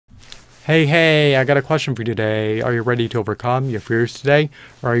Hey, I got a question for you today. Are you ready to overcome your fears today?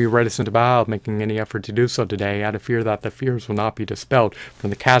 Or are you reticent about making any effort to do so today out of fear that the fears will not be dispelled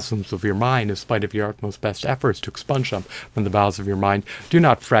from the chasms of your mind in spite of your utmost best efforts to expunge them from the bowels of your mind? Do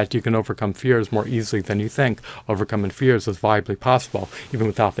not fret. You can overcome fears more easily than you think. Overcoming fears is viably possible, even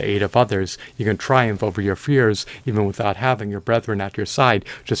without the aid of others. You can triumph over your fears, even without having your brethren at your side.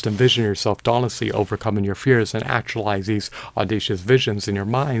 Just envision yourself dauntlessly overcoming your fears and actualize these audacious visions in your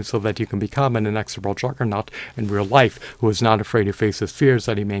mind so that you can become an inexorable juggernaut in real life who is not afraid to face his fears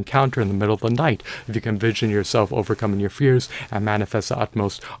that he may encounter in the middle of the night. If you can envision yourself overcoming your fears and manifest the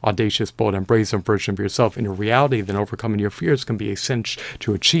utmost audacious, bold, and brazen version of yourself in your reality, then overcoming your fears can be a cinch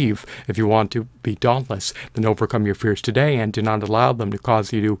to achieve. If you want to be dauntless, then overcome your fears today and do not allow them to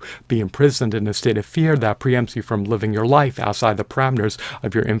cause you to be imprisoned in a state of fear that preempts you from living your life outside the parameters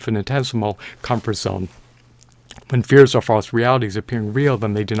of your infinitesimal comfort zone. When fears or false realities appearing real,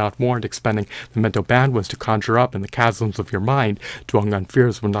 then they do not warrant expending the mental bandwidth to conjure up in the chasms of your mind. Dwelling on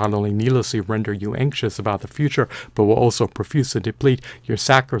fears will not only needlessly render you anxious about the future, but will also profusely deplete your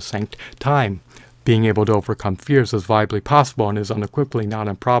sacrosanct time. Being able to overcome fears is viably possible and is unequivocally not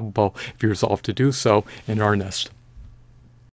improbable if you resolve to do so in earnest.